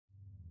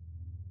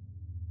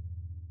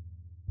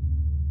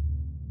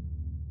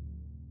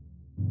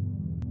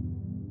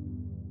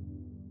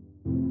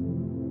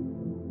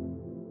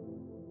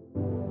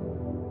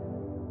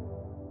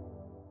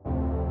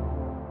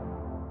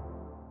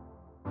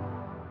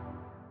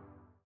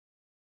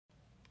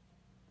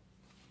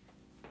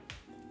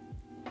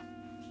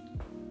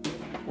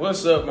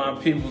What's up, my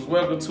peoples?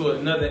 Welcome to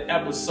another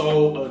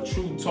episode of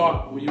True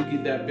Talk, where you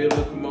get that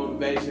biblical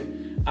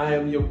motivation. I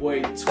am your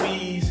boy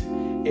Tweez.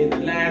 In the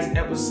last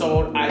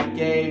episode I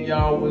gave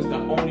y'all was the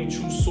only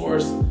true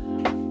source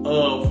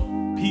of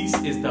peace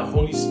is the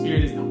Holy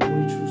Spirit is the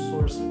only true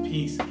source of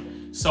peace.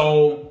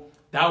 So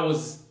that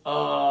was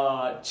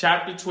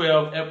chapter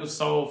 12,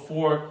 episode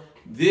 4.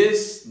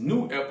 This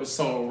new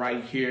episode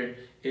right here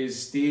is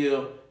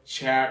still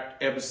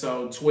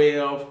episode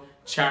 12.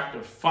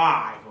 Chapter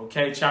 5,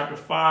 okay? Chapter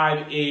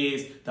 5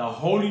 is the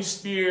Holy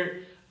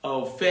Spirit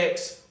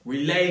affects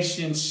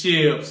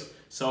relationships.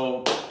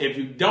 So if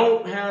you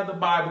don't have the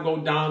Bible, go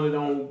download it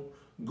on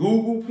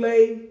Google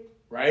Play,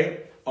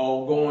 right?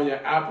 Or go on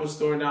your Apple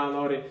Store and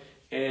download it.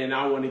 And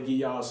I want to give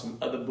y'all some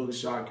other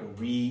books y'all can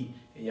read.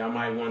 And y'all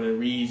might want to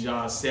read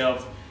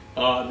yourself.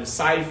 The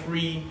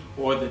Cypher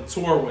or the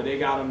Torah. They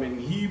got them in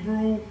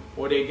Hebrew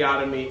or they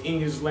got them in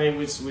English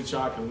language, which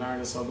y'all can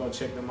learn. So go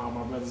check them out,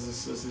 my brothers and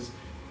sisters.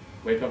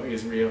 Wake Up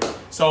Israel.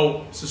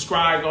 So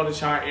subscribe, go to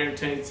Child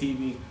Entertainment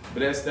TV. But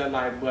that's that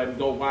like button.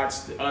 Go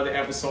watch the other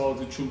episodes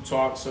of True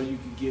Talk so you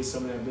can get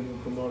some of that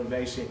biblical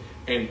motivation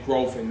and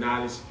growth and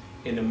knowledge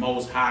in the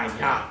Most High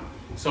Yah.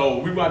 So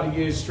we about to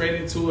get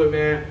straight into it,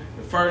 man.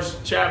 The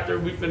first chapter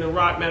we finna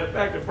rock. Matter of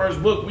fact, the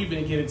first book we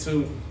finna get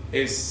into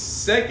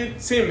is 2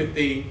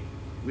 Timothy.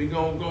 We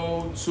gonna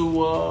go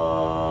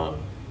to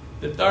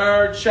the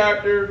 3rd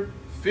chapter,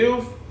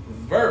 5th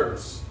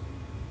verse.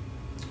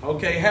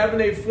 Okay,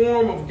 having a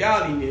form of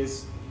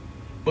godliness,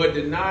 but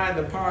denying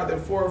the power that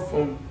forth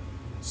from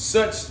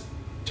such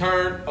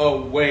turn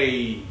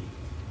away.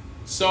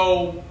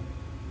 So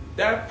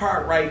that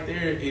part right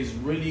there is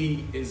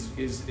really is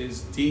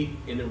deep,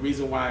 and the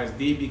reason why it's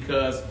deep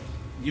because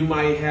you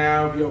might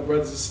have your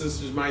brothers and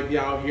sisters might be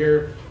out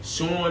here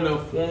showing a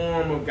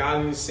form of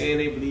godliness, saying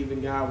they believe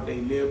in God with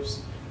their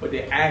lips, but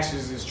their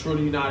actions is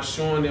truly not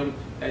showing them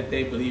that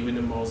they believe in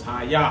the Most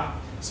High Yah.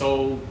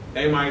 So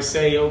they might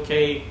say,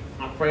 okay,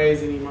 I'm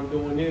praising him, I'm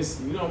doing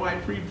this, you know,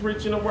 might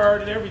preaching the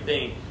word and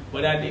everything.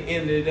 But at the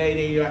end of the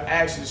day, your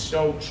actions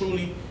show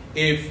truly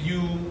if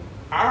you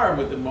are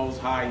with the Most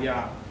High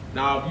Yah.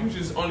 Now, if you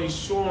just only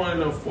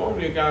showing a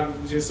form of God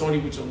just only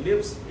with your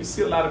lips, you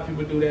see a lot of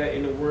people do that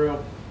in the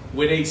world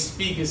where they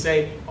speak and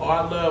say, oh,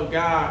 I love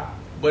God,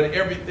 but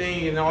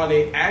everything and all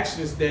their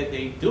actions that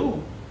they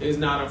do is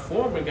not a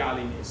form of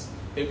godliness.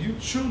 If you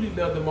truly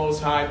love the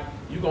Most High,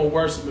 you're going to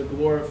worship and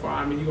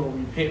glorify him, and you're going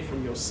to repent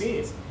from your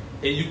sins.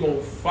 And you're going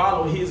to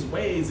follow his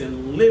ways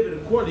and live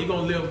it accordingly. You're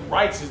going to live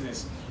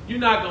righteousness. You're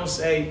not going to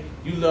say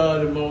you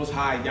love the Most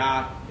High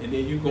Yah and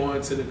then you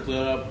going to the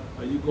club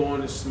or you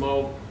going to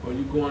smoke or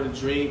you going to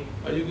drink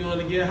or you going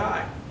to get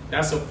high.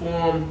 That's a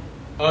form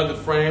of the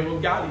frame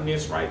of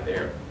godliness right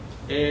there.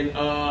 And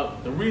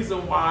the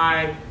reason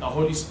why the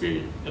Holy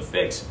Spirit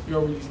affects your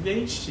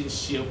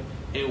relationship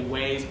in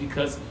ways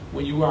because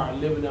when you are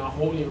living a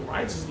holy and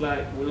righteous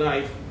life,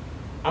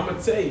 I'm going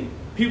to tell you,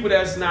 people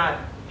that's not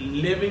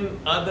living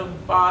other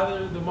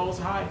Father, the Most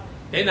High,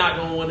 they're not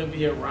going to want to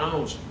be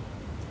around you.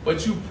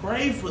 But you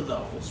pray for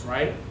those,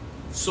 right?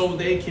 So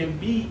they can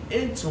be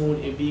in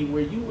tune and be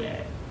where you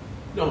at.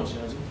 Don't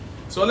judge them.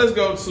 So let's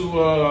go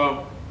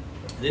to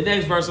the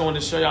next verse I want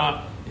to show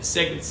y'all is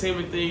 2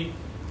 Timothy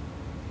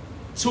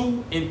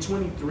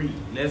 2:23.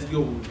 Let's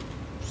go.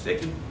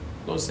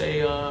 Gonna say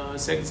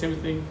 2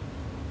 Timothy,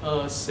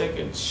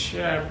 2nd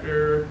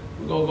chapter.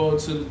 We're going to go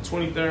to the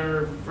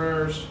 23rd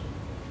verse.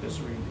 Let's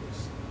read this.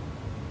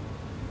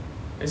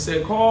 It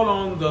said, call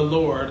on the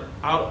Lord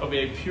out of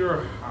a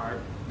pure heart.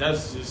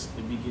 That's just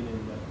the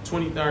beginning. But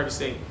 23rd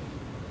say,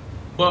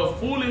 but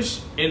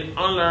foolish and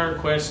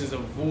unlearned questions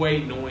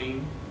avoid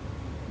knowing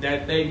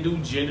that they do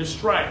gender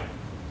strife.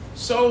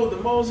 So the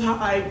Most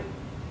High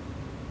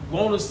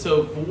wants us to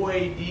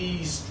avoid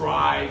these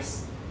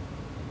strifes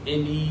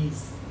and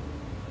these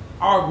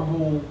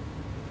arguable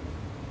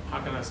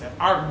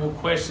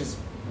questions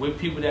with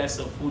people that's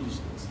of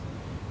foolishness.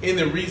 And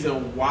the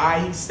reason why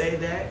he say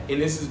that, and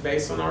this is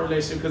based on our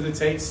relationship, because it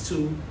takes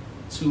two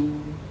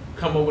to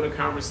come up with a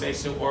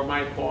conversation or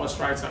might cause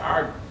strife to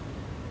argue.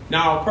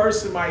 Now, a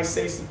person might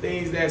say some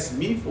things that's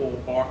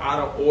meaningful or out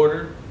of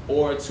order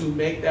or to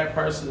make that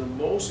person's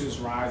emotions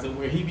rise and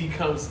where he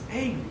becomes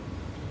angry.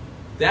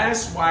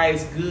 That's why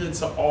it's good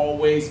to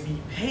always be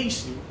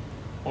patient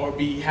or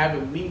be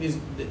having meanings.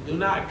 Do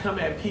not come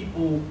at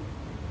people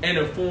in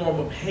a form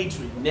of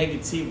hatred,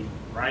 negativity,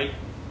 right?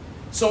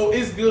 So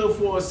it's good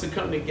for us to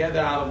come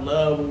together out of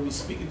love when we're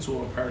speaking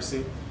to a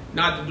person,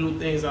 not to do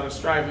things out of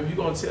strife. If you're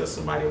going to tell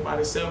somebody about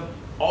itself,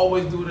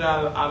 always do it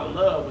out of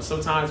love. But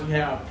sometimes you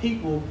have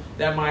people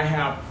that might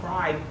have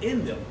pride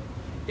in them.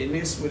 And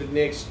this is with the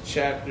next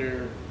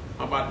chapter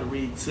I'm about to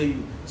read to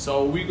you.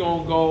 So we're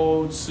going to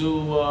go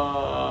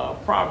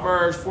to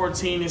Proverbs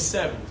 14:7. Let's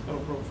go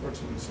to Proverbs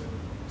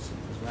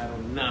 14:7. I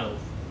don't know.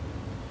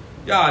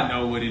 Y'all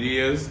know what it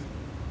is.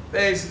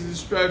 Basic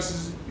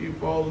instructions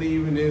before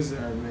leaving this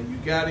earth, man. You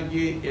got to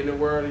get in the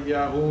word of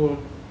Yahuwah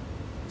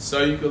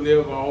so you can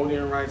live a holy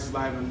and righteous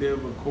life and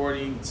live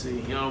according to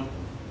him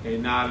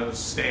and not of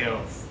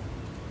self.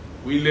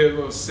 We live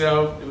of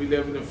self, we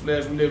live in the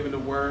flesh, we live in the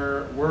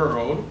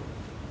world.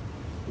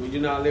 When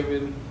you're not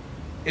living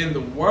in the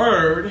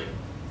word,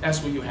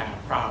 that's when you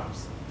have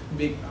problems,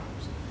 big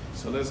problems.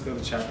 So let's go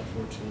to chapter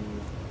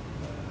 14.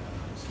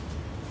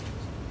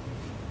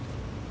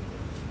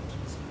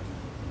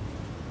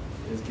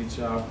 Let's get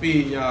y'all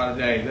feeding y'all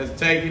today. Let's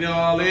take it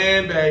all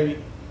in,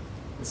 baby.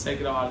 Let's take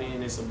it all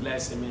in. It's a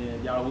blessing,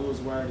 man.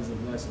 Yahuwah's word is a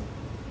blessing.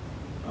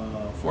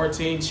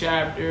 14th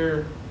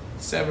chapter,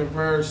 7th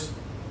verse.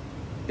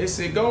 It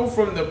said, go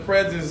from the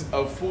presence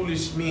of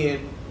foolish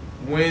men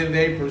when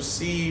they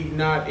perceive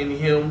not in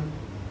him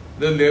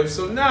the lips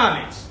of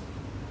knowledge.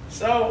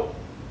 So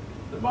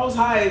the Most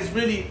High is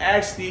really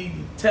actually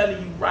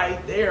telling you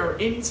right there,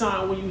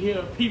 anytime when you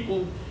hear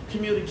people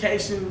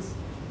communications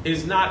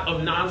is not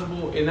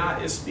acknowledgeable and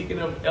not is speaking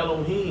of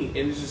Elohim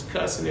and it's just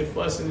cussing and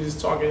fussing and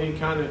just talking any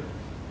kind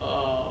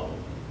of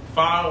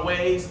foul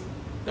ways,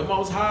 the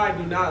Most High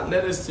do not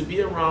let us to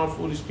be around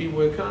foolish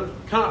people and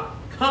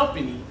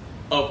company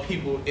of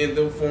people in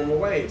the former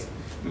ways.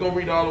 We're going to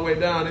read all the way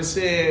down. It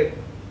said,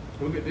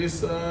 look at this,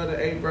 the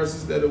 8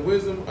 verses, that the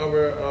wisdom of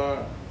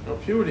our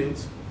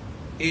prudence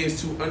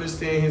is to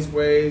understand his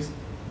ways,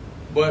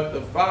 but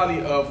the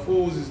folly of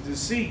fools is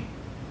deceit.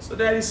 So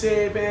Daddy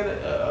said, man,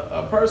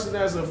 a person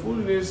that's a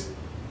foolishness,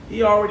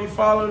 he already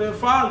following in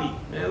folly.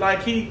 Man,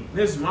 like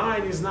his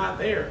mind is not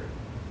there.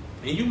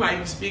 And you might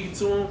be speaking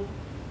to him.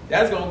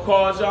 That's going to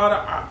cause y'all to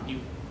argue.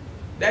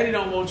 Daddy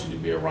don't want you to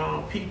be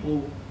around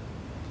people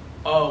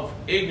of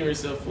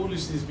ignorance, of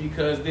foolishness,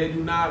 because they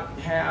do not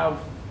have,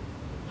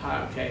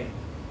 how can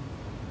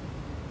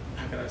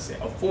I say,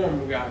 a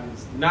form of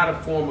godliness. Not a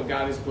form of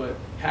godliness, but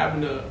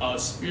having a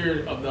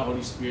spirit of the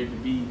Holy Spirit to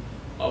be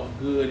of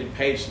good and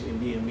patient and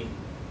being meek.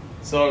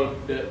 So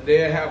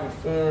they have a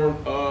form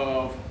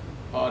of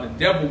the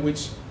devil,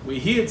 which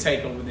he'll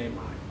take over their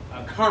mind.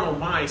 A carnal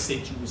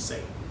mindset, you would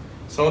say.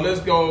 So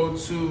let's go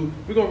to,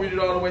 we're going to read it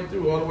all the way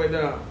through, all the way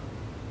down.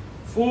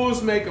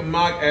 Fools make a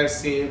mock at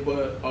sin,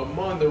 but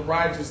among the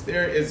righteous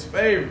there is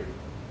favor.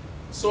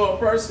 So a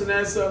person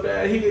that's up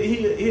there,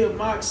 he'll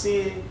mock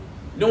sin,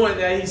 knowing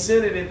that he's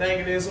sinning and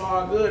thinking it's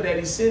all good that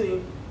he's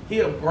sinning.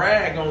 He'll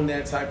brag on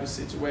that type of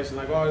situation,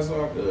 like, oh, it's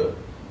all good.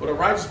 But a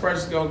righteous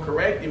person's going to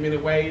correct him in a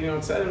way,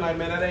 tell him, like,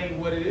 man, that ain't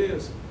what it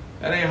is.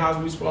 That ain't how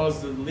we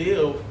supposed to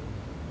live,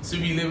 to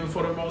be living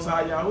for the Most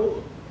High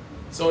Yahuwah.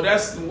 So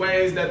that's the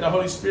ways that the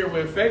Holy Spirit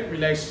will affect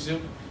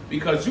relationships,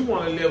 because you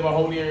want to live a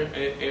holy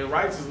and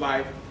righteous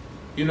life,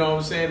 you know what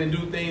I'm saying, and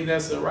do things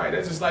that's right.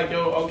 That's just like,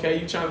 okay,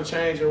 you trying to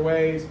change your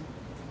ways,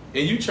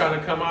 and you trying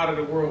to come out of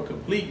the world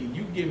completely.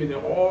 You giving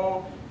it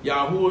all,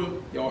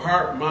 Yahuwah, your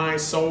heart,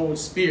 mind, soul, and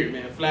spirit,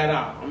 man, flat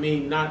out. I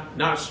mean,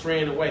 not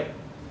straying away.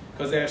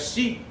 Because there's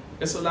sheep,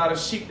 there's a lot of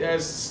sheep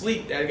that's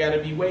asleep that got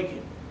to be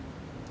wakened.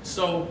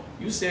 So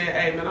you saying,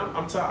 hey, man, I'm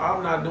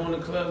not doing the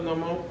clubs no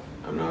more.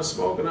 I'm not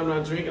smoking, I'm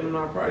not drinking, I'm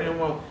not partying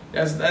anymore.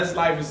 That's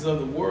life is of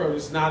the world.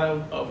 It's not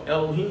of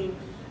Elohim,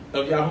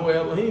 of Yahuwah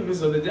Elohim.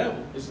 It's of the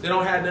devil. They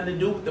don't have nothing to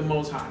do with the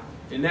Most High.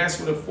 And that's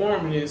what the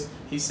forming is.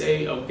 He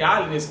say, of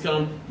godliness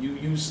come,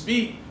 you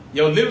speak.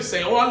 Your lips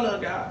say, oh, I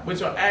love God.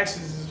 But your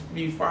actions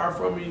be far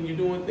from me, and you're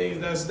doing things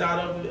that's not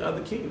of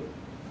the kingdom.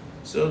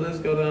 So let's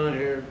go down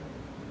here.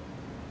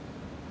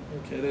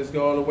 Okay, let's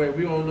go all the way.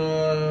 We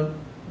on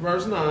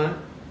verse 9.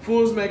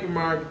 Fools make a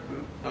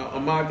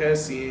mock at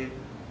sin,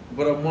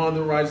 but among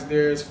the righteous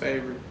there is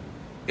favor.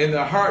 And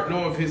the heart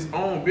knoweth his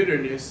own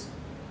bitterness.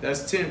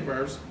 That's 10th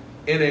verse.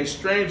 And a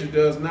stranger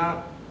does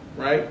not,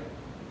 right,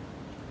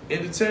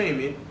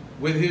 entertainment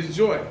with his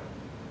joy.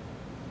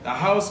 The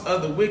house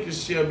of the wicked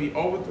shall be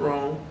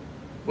overthrown,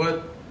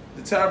 but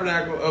the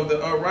tabernacle of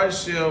the upright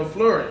shall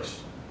flourish,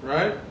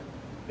 right?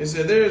 It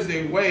said, there is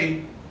a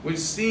way which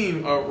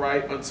seem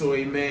upright unto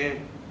a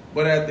man,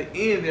 but at the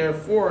end,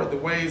 therefore, the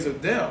ways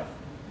of death.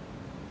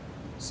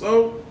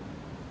 So,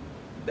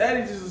 that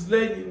is just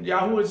letting you,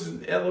 Yahuwah,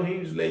 just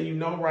Elohim, just letting you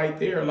know right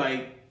there,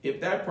 like, if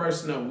that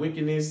person of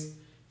wickedness,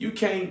 you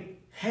can't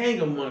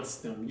hang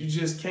amongst them. You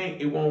just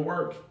can't. It won't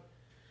work.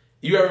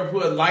 You ever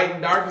put light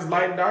and darkness?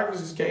 Light and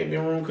darkness just can't be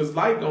in a room, because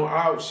light gonna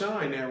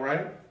outshine that,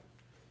 right?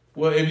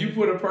 Well, if you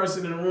put a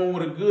person in a room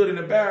with a good and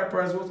a bad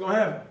person, what's gonna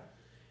happen?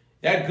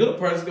 That good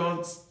person's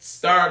gonna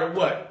start to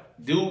what?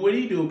 Do what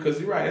he do, because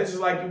you're right. It's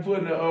just like you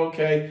put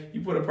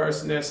you put a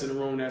person that's in the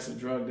room that's a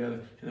drug dealer,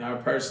 and our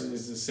person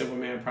is a simple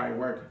man, probably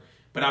working.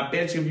 But I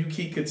bet you if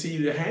you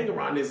continue to hang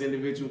around this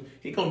individual,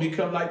 he gonna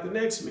become like the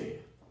next man.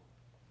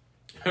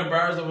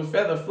 Birds of a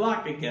feather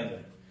flock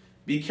together.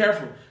 Be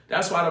careful.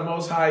 That's why the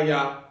Most High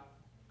Yah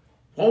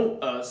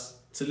want us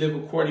to live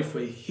according for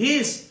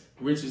his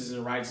riches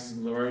and righteousness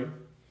and glory,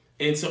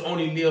 and to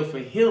only live for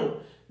him,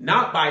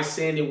 not by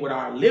saying it with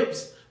our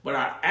lips, but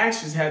our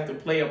actions have to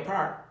play a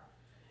part.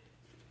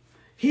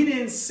 He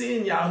didn't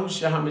send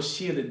Yahushua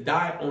HaMashiach to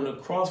die on the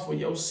cross for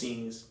your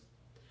sins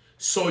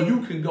so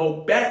you can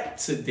go back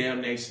to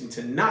damnation,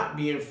 to not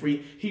being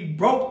free. He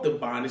broke the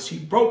bondage. He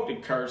broke the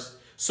curse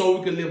so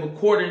we can live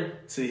according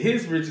to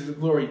his riches and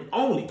glory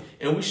only.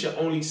 And we should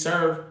only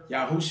serve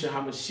Yahushua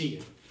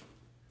HaMashiach.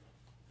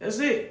 That's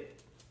it.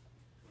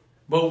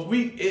 But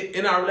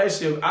in our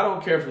relationship, I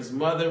don't care if it's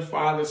mother,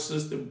 father,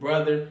 sister,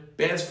 brother,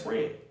 best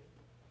friend.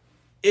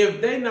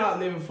 If they not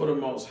living for the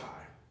Most High,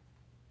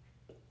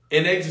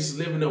 and they just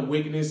living in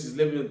wickedness, just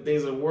living in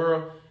things of the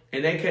world,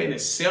 and they can't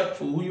accept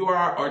for who you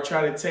are or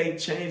try to take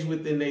change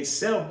within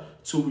themselves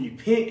to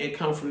repent and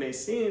come from their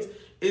sins,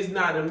 it's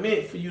not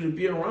meant for you to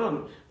be around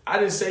them. I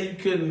didn't say you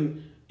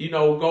couldn't,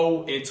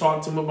 go and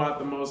talk to them about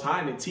the Most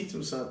High and teach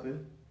them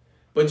something,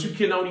 but you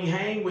can only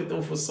hang with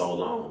them for so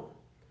long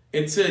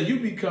until you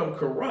become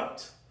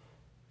corrupt.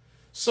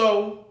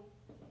 So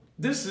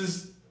this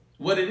is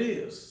what it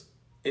is.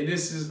 And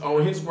this is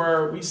on his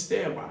word we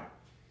stand by.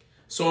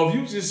 So if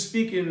you just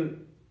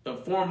speaking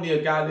formally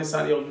of God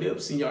out of your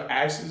lips and your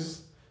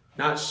actions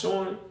not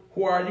showing,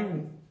 who are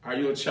you? Are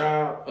you a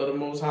child of the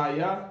Most High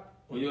Yah,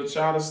 or you a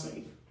child of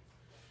Satan?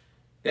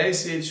 They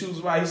said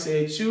choose right. He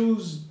said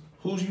choose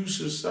who you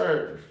should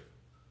serve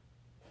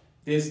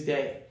this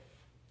day.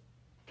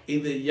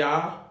 Either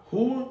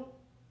Yahuwah,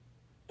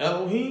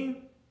 Elohim,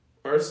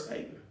 or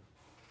Satan.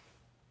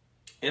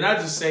 And I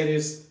just say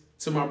this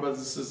to my brothers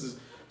and sisters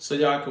so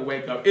y'all can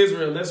wake up.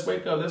 Israel, let's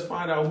wake up. Let's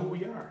find out who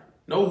we are.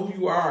 Know who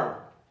you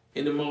are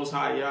in the Most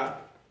High Yah.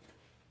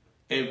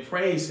 And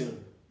praise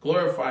him,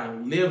 glorify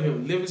him, live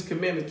his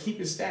commandments, keep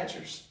his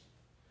statutes.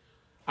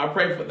 I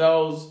pray for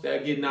those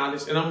that get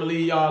knowledge. And I'm going to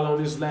leave y'all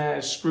on this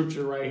last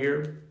scripture right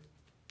here.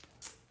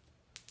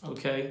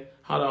 Okay.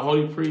 How the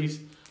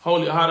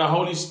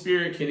Holy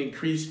Spirit can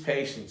increase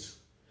patience.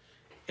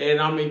 And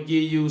I'm going to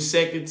give you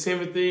 2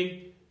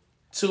 Timothy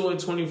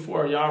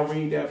 2:24. Y'all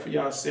read that for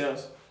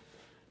yourselves.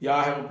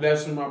 Y'all have a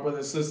blessing, my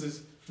brothers and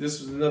sisters. This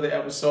was another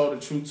episode of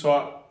True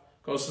Talk.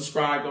 Go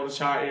subscribe. Go to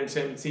Child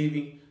Entertainment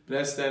TV.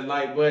 Bless that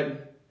like button.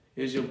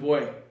 It's your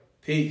boy.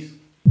 Peace.